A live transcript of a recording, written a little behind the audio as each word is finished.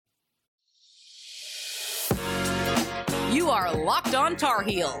are Locked On Tar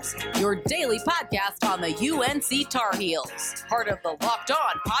Heels, your daily podcast on the UNC Tar Heels, part of the Locked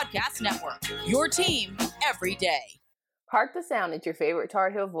On Podcast Network, your team every day. Hark the sound at your favorite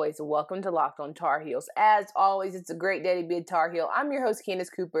Tar Heel voice. Welcome to Locked On Tar Heels. As always, it's a great day to be a Tar Heel. I'm your host, Candace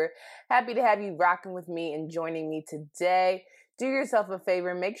Cooper. Happy to have you rocking with me and joining me today. Do yourself a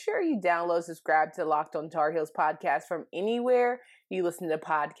favor. Make sure you download, subscribe to Locked On Tar Heels podcast from anywhere you listen to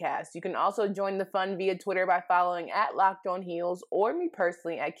podcasts. You can also join the fun via Twitter by following at Locked On Heels or me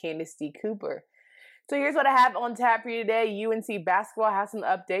personally at Candace D. Cooper. So here's what I have on tap for you today. UNC basketball has some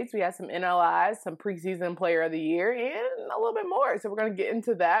updates. We have some NLIs, some preseason player of the year, and a little bit more. So we're going to get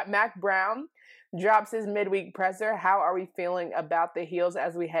into that. Mack Brown drops his midweek presser. How are we feeling about the Heels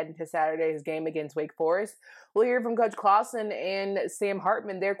as we head into Saturday's game against Wake Forest? We'll hear from Coach Clausen and Sam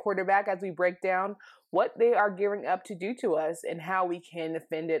Hartman, their quarterback, as we break down what they are gearing up to do to us and how we can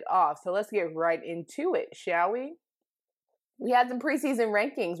fend it off. So let's get right into it, shall we? We had some preseason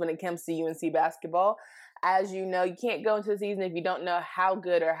rankings when it comes to UNC basketball. As you know, you can't go into the season if you don't know how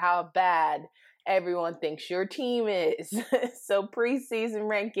good or how bad everyone thinks your team is. So preseason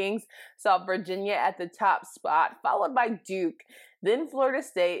rankings saw Virginia at the top spot, followed by Duke, then Florida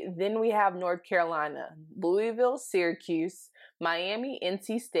State, then we have North Carolina, Louisville, Syracuse, Miami,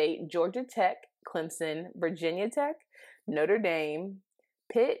 NC State, Georgia Tech, Clemson, Virginia Tech, Notre Dame,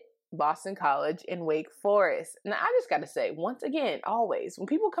 Pitt, Boston College, and Wake Forest. Now, I just got to say, once again, always, when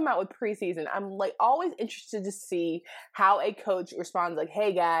people come out with preseason, I'm always interested to see how a coach responds. Like,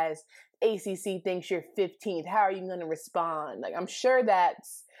 hey guys, ACC thinks you're 15th. How are you going to respond? I'm sure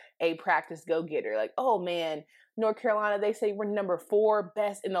that's a practice go-getter. Oh man, North Carolina, they say we're number 4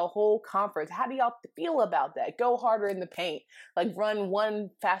 best in the whole conference. How do y'all feel about that? Go harder in the paint. Run one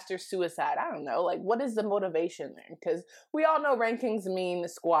faster suicide. I don't know. What is the motivation there? Because we all know rankings mean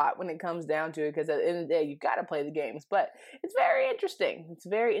squat when it comes down to it, because at the end of the day, you've got to play the games. But it's very interesting. It's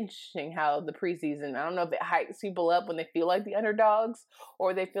very interesting how the preseason, I don't know if it hypes people up when they feel like the underdogs,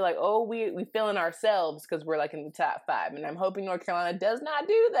 or they feel like, oh, we feeling ourselves because we're in the top 5. And I'm hoping North Carolina does not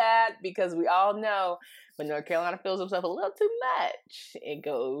do that, because we all know when North Carolina feels himself a little too much, it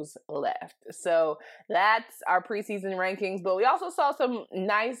goes left. So that's our preseason rankings. But we also saw some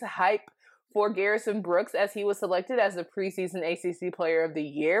nice hype for Garrison Brooks as he was selected as the preseason ACC Player of the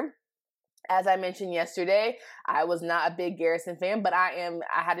Year. As I mentioned yesterday, I was not a big Garrison fan, but I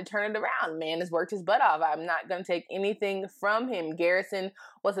had to turn it around. Man has worked his butt off. I'm not going to take anything from him. Garrison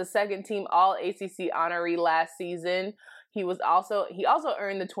was a second-team All-ACC honoree last season. He also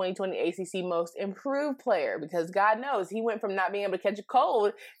earned the 2020 ACC Most Improved Player, because God knows he went from not being able to catch a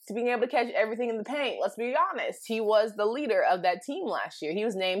cold to being able to catch everything in the paint. Let's be honest. He was the leader of that team last year. He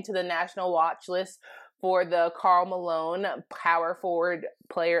was named to the national watch list for the Karl Malone Power Forward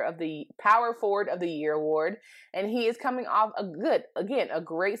of the Year award. And he is coming off a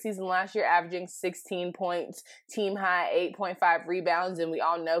great season last year, averaging 16 points, team high 8.5 rebounds. And we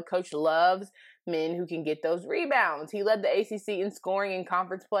all know Coach loves men who can get those rebounds. He led the ACC in scoring in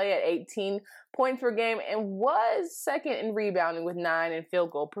conference play at 18 points per game and was second in rebounding with 9, and field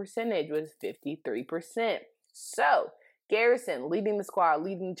goal percentage was 53%. So Garrison leading the squad,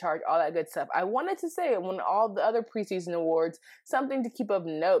 leading the charge, all that good stuff. I wanted to say when all the other preseason awards, something to keep of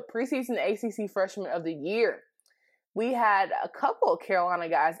note. Preseason ACC Freshman of the Year. We had a couple of Carolina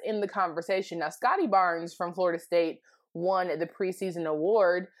guys in the conversation. Now, Scotty Barnes from Florida State won the preseason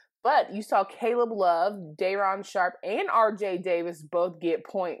award, but you saw Caleb Love, Day'Ron Sharpe, and RJ Davis both get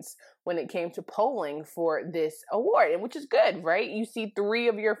points when it came to polling for this award, and which is good, right? You see 3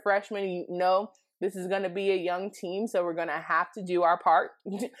 of your freshmen, you know this is going to be a young team, so we're going to have to do our part,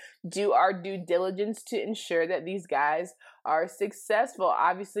 do our due diligence to ensure that these guys are successful.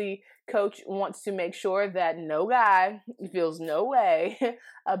 Obviously, Coach wants to make sure that no guy feels no way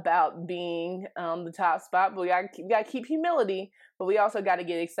about being the top spot, but we got to keep humility, but we also got to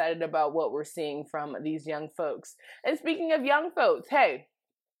get excited about what we're seeing from these young folks. And speaking of young folks, hey,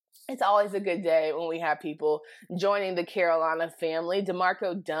 it's always a good day when we have people joining the Carolina family.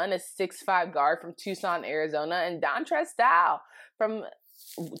 DeMarco Dunn, a 6'5" guard from Tucson, Arizona, and Dontrez Styles from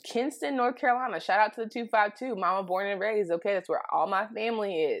Kinston, North Carolina. Shout out to the 252, mama born and raised. Okay, that's where all my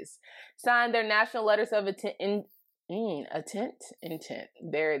family is. Signed their national letters of intent. There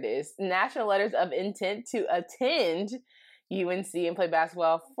it is. National letters of intent to attend UNC and play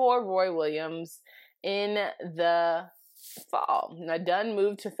basketball for Roy Williams in the fall. Now, Dunn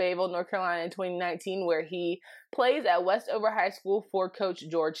moved to Fayetteville, North Carolina in 2019, where he plays at Westover High School for Coach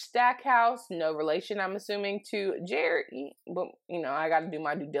George Stackhouse. No relation, I'm assuming, to Jerry, but, I got to do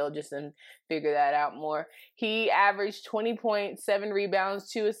my due diligence and figure that out more. He averaged 20.7 rebounds,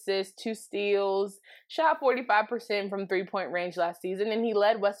 2 assists, 2 steals, shot 45% from three-point range last season, and he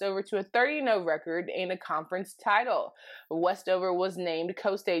led Westover to a 30-0 record and a conference title. Westover was named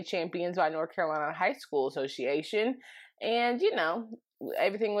co-state champions by North Carolina High School Association. And,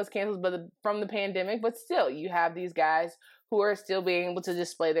 everything was canceled from the pandemic, but still, you have these guys who are still being able to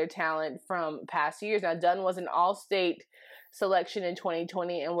display their talent from past years. Now, Dunn was an all-state selection in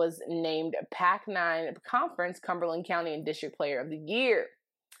 2020 and was named Pac-9 Conference Cumberland County and District Player of the Year.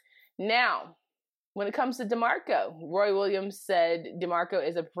 Now, when it comes to DeMarco, Roy Williams said DeMarco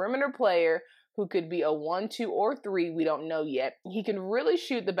is a perimeter player who could be a 1, 2, or 3. We don't know yet. He can really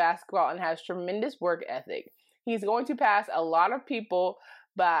shoot the basketball and has tremendous work ethic. He's going to pass a lot of people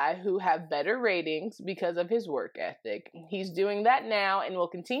by who have better ratings because of his work ethic. He's doing that now and will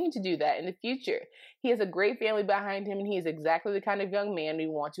continue to do that in the future. He has a great family behind him, and he is exactly the kind of young man we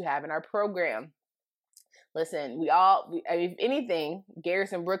want to have in our program. Listen, if anything,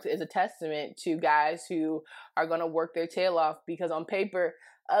 Garrison Brooks is a testament to guys who are going to work their tail off, because on paper,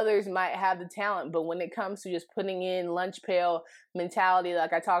 others might have the talent, but when it comes to just putting in lunch pail mentality,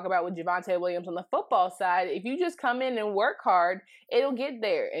 like I talk about with Javonte Williams on the football side, if you just come in and work hard, it'll get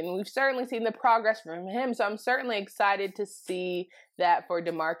there. And we've certainly seen the progress from him, so I'm certainly excited to see that for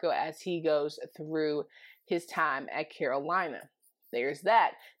DeMarco as he goes through his time at Carolina. There's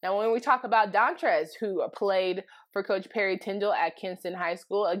that. Now, when we talk about Dontrez, who played for Coach Perry Tyndall at Kinston High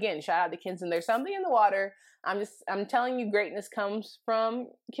School, again, shout out to Kinston. There's something in the water. I'm telling you, greatness comes from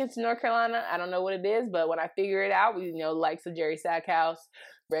Kinston, North Carolina. I don't know what it is, but when I figure it out, we know likes of Jerry Stackhouse,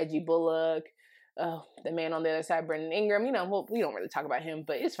 Reggie Bullock, the man on the other side, Brendan Ingram. We don't really talk about him,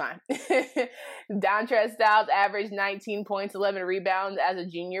 but it's fine. Dontrez Styles averaged 19 points, 11 rebounds as a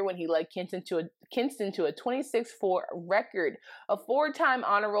junior when he led Kinston to a 26-4 record. A 4-time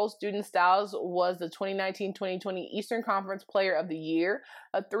honor roll student, Styles was the 2019-2020 Eastern Conference Player of the Year,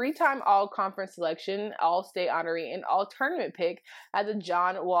 a 3-time All-Conference selection, All-State honoree, and All-Tournament pick at the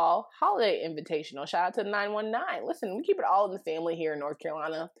John Wall Holiday Invitational. Shout out to the 919. Listen, we keep it all in the family here in North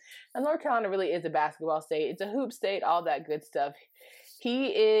Carolina. And North Carolina really is a basketball state. It's a hoop state, all that good stuff. He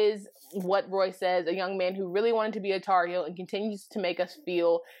is, what Roy says, a young man who really wanted to be a Tar Heel and continues to make us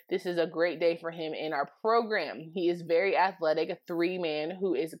feel this is a great day for him in our program. He is very athletic, a 3-man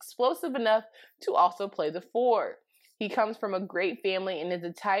who is explosive enough to also play the 4. He comes from a great family and is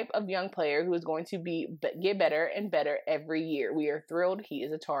the type of young player who is going to get better and better every year. We are thrilled he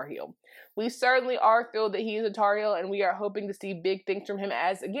is a Tar Heel. We certainly are thrilled that he is a Tar Heel, and we are hoping to see big things from him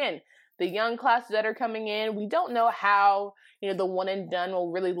as, again, the young classes that are coming in. We don't know how, the one and done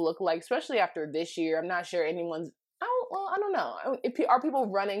will really look like, especially after this year. I'm not sure I don't know. Are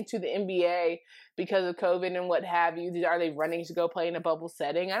people running to the NBA because of COVID and what have you? Are they running to go play in a bubble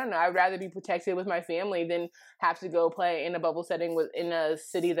setting? I don't know. I'd rather be protected with my family than have to go play in a bubble setting in a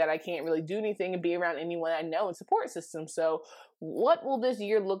city that I can't really do anything and be around anyone I know and support system. So what will this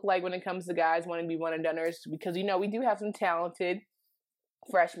year look like when it comes to guys wanting to be one and doneers? Because, we do have some talented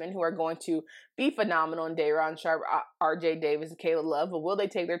freshmen who are going to be phenomenal in Day'Ron Sharpe, RJ Davis, and Caleb Love, but will they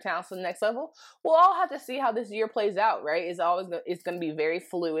take their talents to the next level? We'll all have to see how this year plays out, right? It's going to be very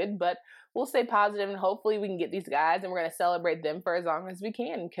fluid, but we'll stay positive and hopefully we can get these guys and we're going to celebrate them for as long as we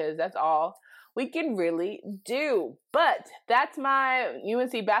can, because that's all we can really do. But that's my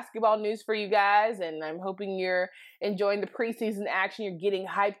UNC basketball news for you guys, and I'm hoping you're enjoying the preseason action. You're getting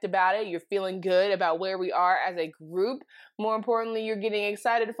hyped about it. You're feeling good about where we are as a group. More importantly, you're getting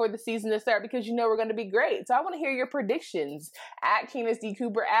excited for the season to start because we're going to be great. So I want to hear your predictions at Candace D.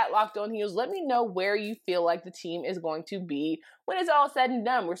 Cooper, at Locked On Heels. Let me know where you feel like the team is going to be when it's all said and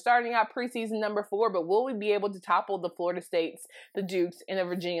done. We're starting out preseason number 4, but will we be able to topple the Florida States, the Dukes, and the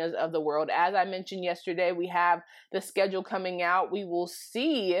Virginias of the world? As I mentioned yesterday, we have the schedule coming out. We will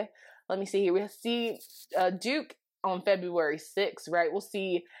see, let me see here, we'll see Duke on February 6th, right? We'll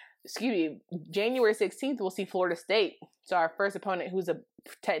see, January 16th, we'll see Florida State. So our first opponent, who's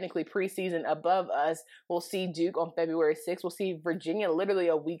technically preseason above us, we'll see Duke on February 6th. We'll see Virginia literally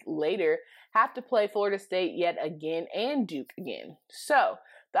a week later have to play Florida State yet again and Duke again. So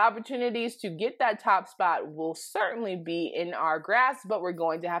the opportunities to get that top spot will certainly be in our grasp, but we're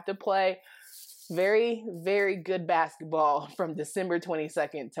going to have to play very, very good basketball from December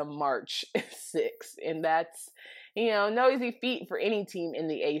 22nd to March 6th. And that's, no easy feat for any team in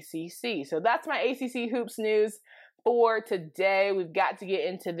the ACC. So that's my ACC Hoops news for today. We've got to get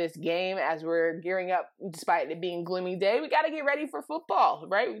into this game as we're gearing up, despite it being a gloomy day. We got to get ready for football,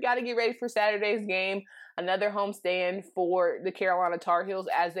 right? We got to get ready for Saturday's game, another homestand for the Carolina Tar Heels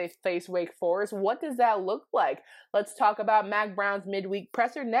as they face Wake Forest. What does that look like? Let's talk about Mack Brown's midweek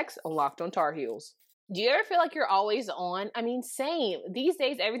presser next on Locked on Tar Heels. Do you ever feel like you're always on? I mean, same. These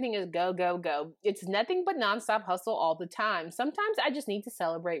days, everything is go, go, go. It's nothing but nonstop hustle all the time. Sometimes I just need to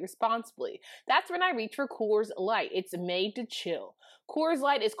celebrate responsibly. That's when I reach for Coors Light. It's made to chill. Coors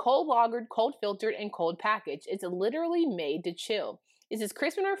Light is cold lagered, cold filtered, and cold packaged. It's literally made to chill. It's as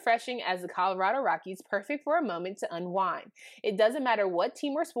crisp and refreshing as the Colorado Rockies, perfect for a moment to unwind. It doesn't matter what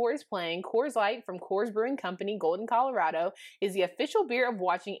team or sport is playing, Coors Light from Coors Brewing Company, Golden, Colorado, is the official beer of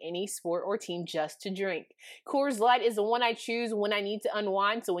watching any sport or team just to drink. Coors Light is the one I choose when I need to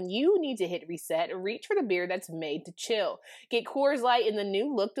unwind, so when you need to hit reset, reach for the beer that's made to chill. Get Coors Light in the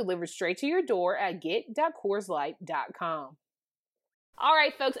new look delivered straight to your door at get.coorslight.com. All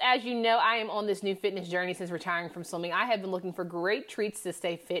right, folks, as you know, I am on this new fitness journey since retiring from swimming. I have been looking for great treats to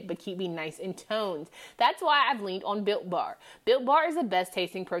stay fit but keep me nice and toned. That's why I've leaned on Built Bar. Built Bar is the best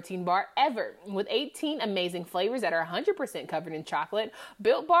tasting protein bar ever. With 18 amazing flavors that are 100% covered in chocolate,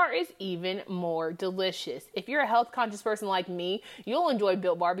 Built Bar is even more delicious. If you're a health conscious person like me, you'll enjoy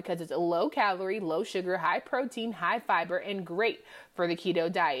Built Bar because it's a low calorie, low sugar, high protein, high fiber, and great for the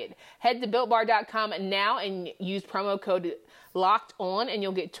keto diet. Head to BuiltBar.com now and use promo code Locked On, and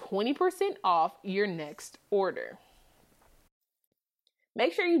you'll get 20% off your next order.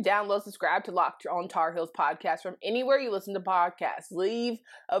 Make sure you download, subscribe to Locked On Tar Heels podcast from anywhere you listen to podcasts. Leave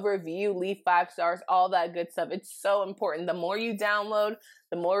a review, leave 5 stars, all that good stuff. It's so important. The more you download,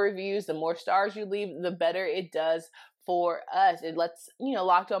 the more reviews, the more stars you leave, the better it does for us. It lets,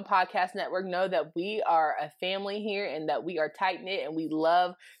 Locked On Podcast Network know that we are a family here and that we are tight-knit and we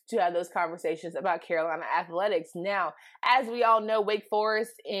love to have those conversations about Carolina athletics. Now, as we all know, Wake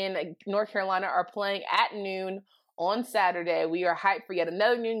Forest in North Carolina are playing at noon on Saturday. We are hyped for yet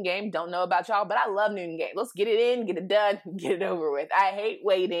another noon game. Don't know about y'all, but I love noon games. Let's get it in, get it done, get it over with. I hate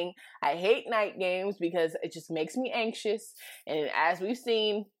waiting. I hate night games because it just makes me anxious. And as we've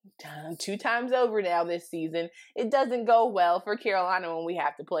seen 2 times over now this season, it doesn't go well for Carolina when we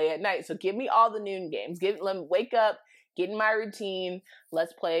have to play at night. So give me all the noon games. Let me wake up, get in my routine,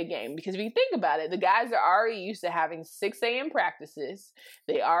 let's play a game. Because if you think about it, the guys are already used to having 6 a.m. practices.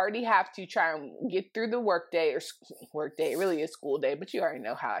 They already have to try and get through the workday, it really is school day, but you already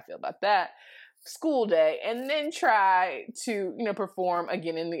know how I feel about that. School day, and then try to, perform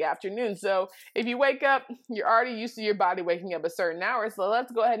again in the afternoon. So if you wake up, you're already used to your body waking up a certain hour. So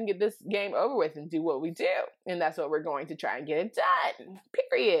let's go ahead and get this game over with and do what we do. And that's what we're going to try and get it done.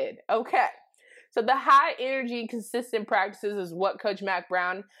 Period. Okay. So the high energy, consistent practices is what Coach Mack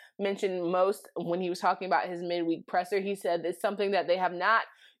Brown mentioned most when he was talking about his midweek presser. He said it's something that they have not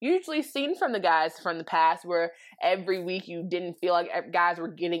usually seen from the guys from the past, where every week you didn't feel like guys were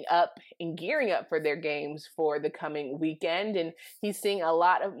getting up and gearing up for their games for the coming weekend. And he's seeing a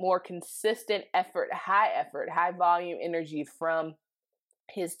lot of more consistent effort, high volume energy from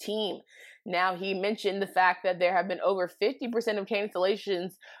his team. Now, he mentioned the fact that there have been over 50% of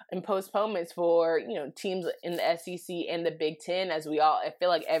cancellations and postponements for, teams in the SEC and the Big Ten. I feel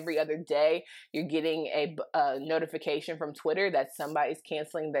like every other day you're getting a notification from Twitter that somebody's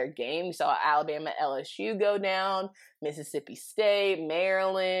canceling their game. We saw Alabama, LSU go down, Mississippi State,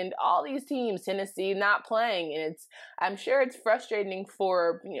 Maryland, all these teams, Tennessee not playing. And I'm sure it's frustrating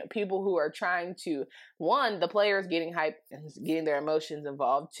for, people who are trying to, 1, the players getting hyped and getting their emotions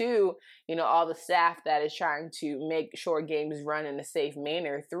involved. 2, all the staff that is trying to make sure games run in a safe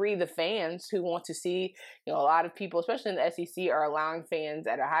manner. 3, the fans who want to see, a lot of people, especially in the SEC, are allowing fans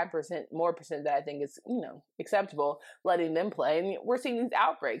at a more percent that I think is, acceptable, letting them play. And we're seeing these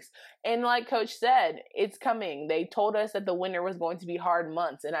outbreaks. And like Coach said, it's coming. They told us that the winter was going to be hard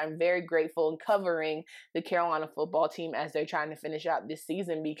months. And I'm very grateful in covering the Carolina football team as they're trying to finish out this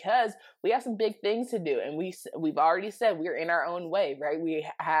season, because we have some big things to do. And we've already said we're in our own way, right? We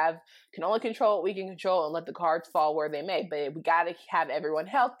can only control what we can control and let the cards fall where they may. But we got to have everyone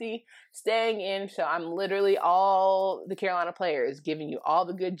healthy, staying in. So I'm literally all the Carolina players giving you all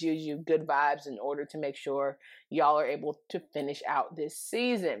the good juju, good vibes in order to make sure y'all are able to finish out this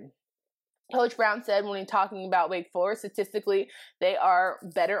season. Coach Brown said when he's talking about Wake Forest, statistically, they are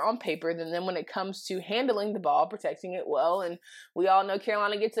better on paper than them when it comes to handling the ball, protecting it well. And we all know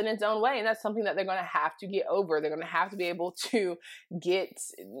Carolina gets in its own way, and that's something that they're going to have to get over. They're going to have to be able to get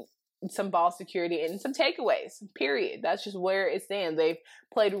some ball security and some takeaways, period. That's just where it stands. They've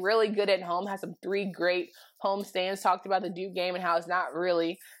played really good at home, had some 3 great home stands, talked about the Duke game and how it's not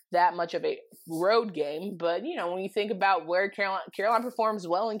really that much of a road game. But, when you think about where Carolina performs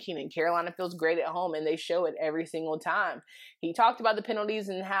well in Kenan, Carolina feels great at home, and they show it every single time. He talked about the penalties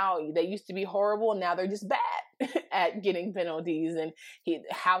and how they used to be horrible, and now they're just bad at getting penalties, and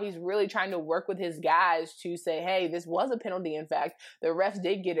how he's really trying to work with his guys to say, hey, this was a penalty. In fact, the refs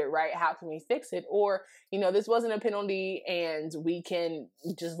did get it right. How can we fix it? Or, this wasn't a penalty, and we can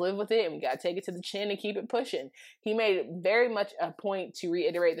just live with it, and we got to take it to the chin and keep it pushing. He made very much a point to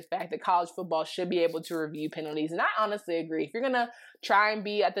reiterate the fact that college football should be able to review penalties. And I honestly agree. If you're going to try and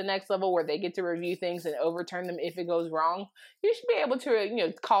be at the next level where they get to review things and overturn them if it goes wrong, you should be able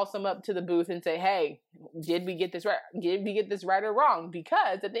to, call some up to the booth and say, hey, did we get this right? Did we get this right or wrong?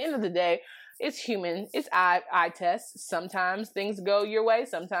 Because at the end of the day, it's human. It's eye test. Sometimes things go your way.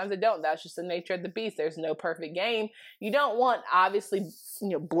 Sometimes they don't. That's just the nature of the beast. There's no perfect game. You don't want, obviously,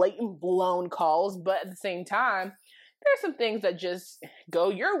 blatant blown calls, but at the same time, there's some things that just go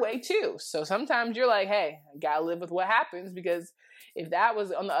your way too. So sometimes you're like, hey, I gotta live with what happens, because if that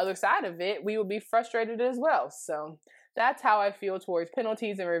was on the other side of it, we would be frustrated as well. So that's how I feel towards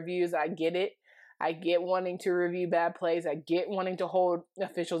penalties and reviews. I get it. I get wanting to review bad plays. I get wanting to hold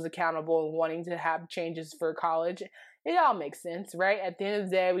officials accountable and wanting to have changes for college. It all makes sense, right? At the end of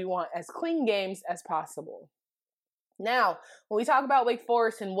the day, we want as clean games as possible. Now, when we talk about Wake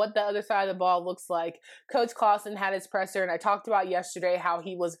Forest and what the other side of the ball looks like, Coach Clawson had his presser, and I talked about yesterday how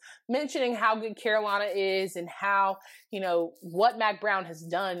he was mentioning how good Carolina is and how, what Mack Brown has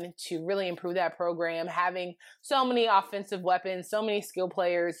done to really improve that program, having so many offensive weapons, so many skill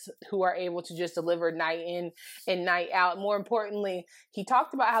players who are able to just deliver night in and night out. More importantly, he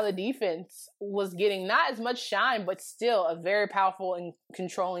talked about how the defense was getting not as much shine, but still a very powerful and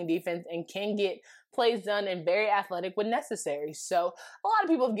controlling defense and can get plays done and very athletic when necessary. So a lot of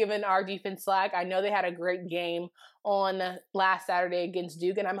people have given our defense slack. I know they had a great game on last Saturday against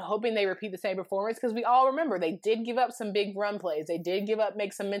Duke, and I'm hoping they repeat the same performance, because we all remember they did give up some big run plays. They did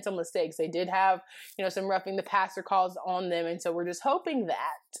make some mental mistakes. They did have, some roughing the passer calls on them. And so we're just hoping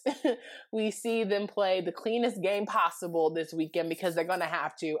that we see them play the cleanest game possible this weekend, because they're going to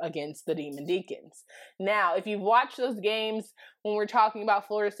have to against the Demon Deacons. Now, if you've watched those games when we're talking about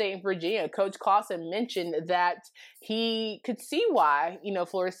Florida State and Virginia, Coach Clawson mentioned that he could see why,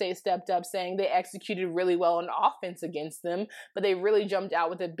 Florida State stepped up, saying they executed really well on offense against them, but they really jumped out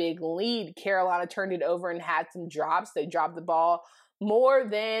with a big lead. Carolina turned it over and had some drops. They dropped the ball more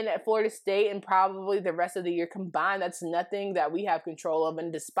than at Florida State and probably the rest of the year combined. That's nothing that we have control of.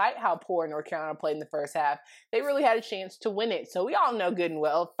 And despite how poor North Carolina played in the first half, they really had a chance to win it. So we all know good and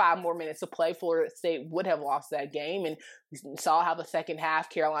well, 5 more minutes to play, Florida State would have lost that game. And we saw how the second half,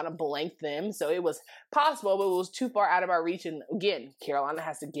 Carolina blanked them. So it was possible, but it was too far out of our reach. And again, Carolina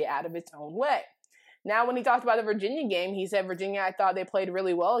has to get out of its own way. Now, when he talked about the Virginia game, he said, Virginia, I thought they played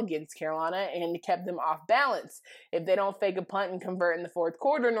really well against Carolina and kept them off balance. If they don't fake a punt and convert in the fourth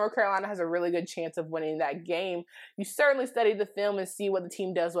quarter, North Carolina has a really good chance of winning that game. You certainly study the film and see what the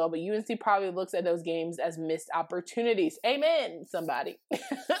team does well, but UNC probably looks at those games as missed opportunities. Amen, somebody.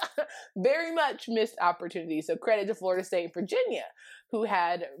 Very much missed opportunities. So credit to Florida State and Virginia, who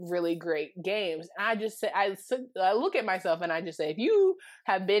had really great games. And I just say, I look at myself and I just say, if you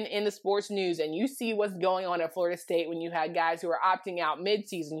have been in the sports news and you see what's going on at Florida State, when you had guys who are opting out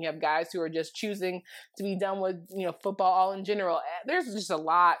mid-season, you have guys who are just choosing to be done with, football all in general. There's just a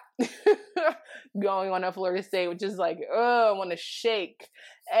lot going on at Florida State, which is like, I want to shake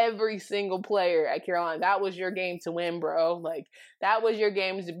every single player at Carolina. That was your game to win, bro. Like, that was your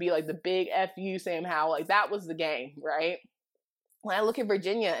game to be like the big F you, Sam Howell. Like, that was the game, right? When I look at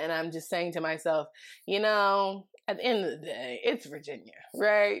Virginia and I'm just saying to myself, at the end of the day, it's Virginia,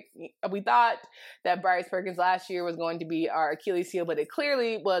 right? We thought that Bryce Perkins last year was going to be our Achilles heel, but it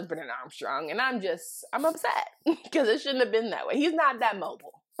clearly was Brennan Armstrong. And I'm upset because it shouldn't have been that way. He's not that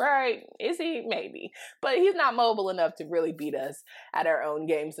mobile, right? Is he? Maybe. But he's not mobile enough to really beat us at our own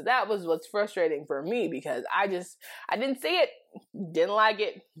game. So that was what's frustrating for me, because I didn't see it, didn't like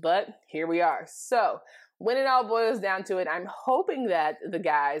it, but here we are. So when it all boils down to it, I'm hoping that the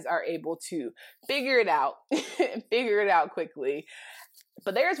guys are able to figure it out quickly.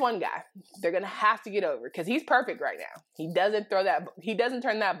 But there's one guy they're going to have to get over, because he's perfect right now. He doesn't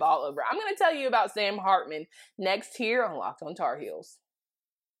turn that ball over. I'm going to tell you about Sam Hartman next here on Locked on Tar Heels.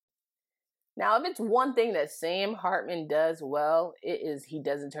 Now, if it's one thing that Sam Hartman does well, it is he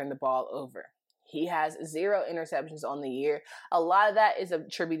doesn't turn the ball over. He has 0 interceptions on the year. A lot of that is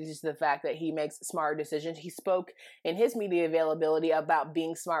attributed to the fact that he makes smarter decisions. He spoke in his media availability about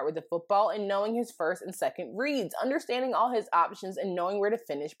being smart with the football and knowing his first and second reads, understanding all his options and knowing where to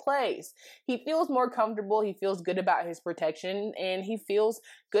finish plays. He feels more comfortable. He feels good about his protection, and he feels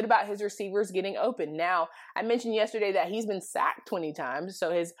good about his receivers getting open. Now, I mentioned yesterday that he's been sacked 20 times,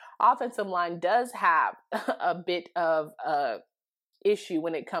 so his offensive line does have a bit of issue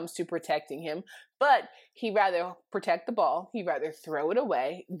when it comes to protecting him, but he'd rather protect the ball, he'd rather throw it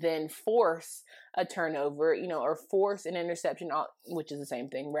away than force a turnover, or force an interception, which is the same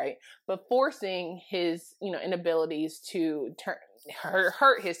thing, right? But forcing his, inabilities to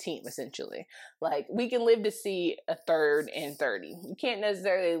hurt his team, essentially. Like, we can live to see a 3rd and 30. You can't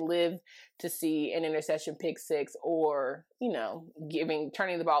necessarily live to see an interception pick 6 or,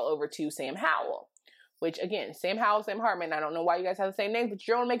 turning the ball over to Sam Howell. Which, again, Sam Howell, Sam Hartman, I don't know why you guys have the same names, but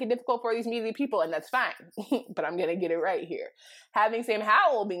you're going to make it difficult for these media people, and that's fine. But I'm going to get it right here. Having Sam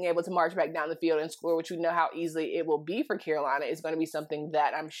Howell being able to march back down the field and score, which we know how easily it will be for Carolina, is going to be something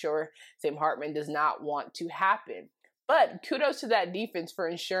that I'm sure Sam Hartman does not want to happen. But kudos to that defense for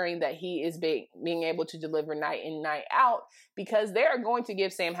ensuring that he is being able to deliver night in, night out, because they are going to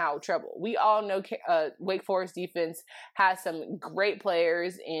give Sam Howell trouble. We all know Wake Forest defense has some great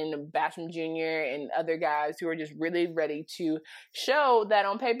players in Basham Jr. and other guys who are just really ready to show that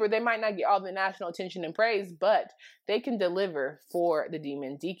on paper they might not get all the national attention and praise, but they can deliver for the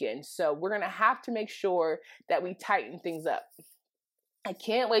Demon Deacon. So we're going to have to make sure that we tighten things up. I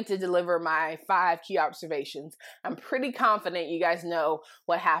can't wait to deliver my 5 key observations. I'm pretty confident you guys know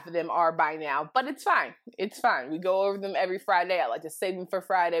what half of them are by now, but it's fine. It's fine. We go over them every Friday. I like to save them for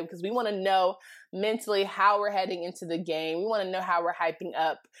Friday because we want to know mentally how we're heading into the game. We want to know how we're hyping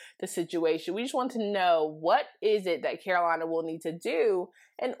up the situation. We just want to know what is it that Carolina will need to do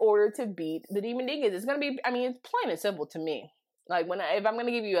in order to beat the Demon Deacons. It's going to be, it's plain and simple to me. Like, if I'm going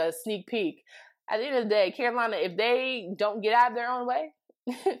to give you a sneak peek, at the end of the day, Carolina, if they don't get out of their own way,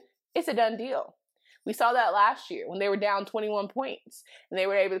 it's a done deal. We saw that last year when they were down 21 points and they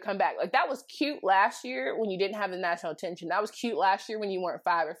were able to come back. Like, that was cute last year when you didn't have the national attention. That was cute last year when you weren't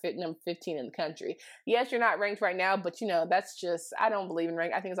 5 or number 15 in the country. Yes, you're not ranked right now, but that's just, I don't believe in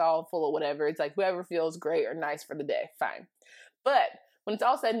rank. I think it's all full of whatever. It's like whoever feels great or nice for the day, fine. But when it's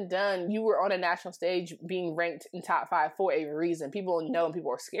all said and done, you were on a national stage being ranked in top 5 for a reason. People know and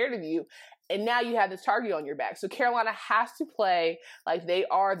people are scared of you. And now you have this target on your back. So Carolina has to play like they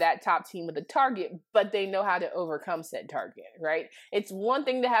are that top team with a target, but they know how to overcome said target, right? It's one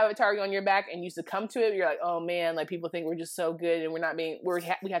thing to have a target on your back and you succumb to it. You're like, oh man, like people think we're just so good and we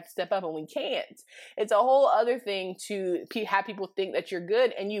have to step up and we can't. It's a whole other thing to have people think that you're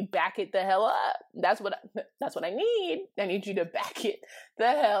good and you back it the hell up. That's what I need. I need you to back it the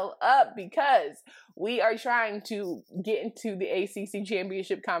hell up because we are trying to get into the ACC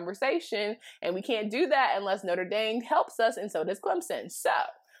championship conversation, and we can't do that unless Notre Dame helps us, and so does Clemson. So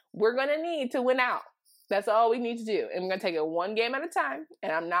we're going to need to win out. That's all we need to do. And we're going to take it one game at a time,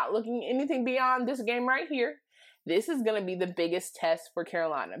 and I'm not looking anything beyond this game right here. This is going to be the biggest test for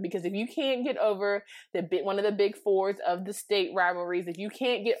Carolina because if you can't get over one of the big fours of the state rivalries, if you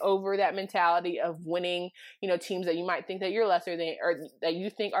can't get over that mentality of winning, teams that you might think that you're lesser than or that you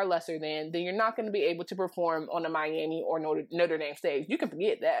think are lesser than, then you're not going to be able to perform on a Miami or Notre Dame stage. You can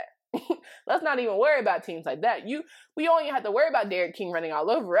forget that. Let's not even worry about teams like that. We only have to worry about Derek King running all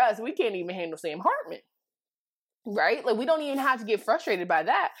over us. We can't even handle Sam Hartman. Right? Like, we don't even have to get frustrated by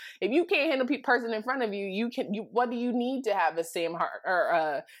that. If you can't handle the person in front of you, what do you need to have a Sam Hart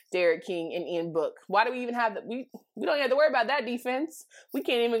or Derek King and Ian Book? Why do we even have we don't even have to worry about that defense. We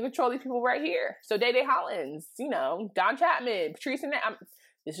can't even control these people right here. So Day-Day Hollins, Don Chapman, Patrice, and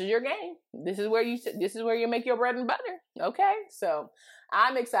this is your game. This is where you make your bread and butter. Okay? So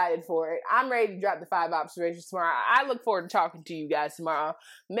I'm excited for it. I'm ready to drop the 5 observations tomorrow. I look forward to talking to you guys tomorrow.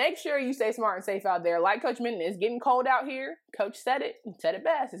 Make sure you stay smart and safe out there. Like Coach Minton, it's getting cold out here. Coach said it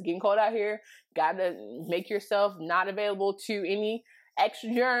best. It's getting cold out here. Got to make yourself not available to any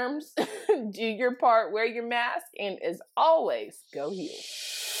extra germs. Do your part, wear your mask, and as always, go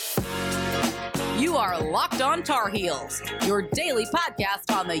Heels. You are Locked On Tar Heels, your daily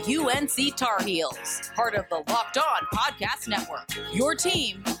podcast on the UNC Tar Heels, part of the Locked On Podcast Network, your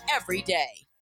team every day.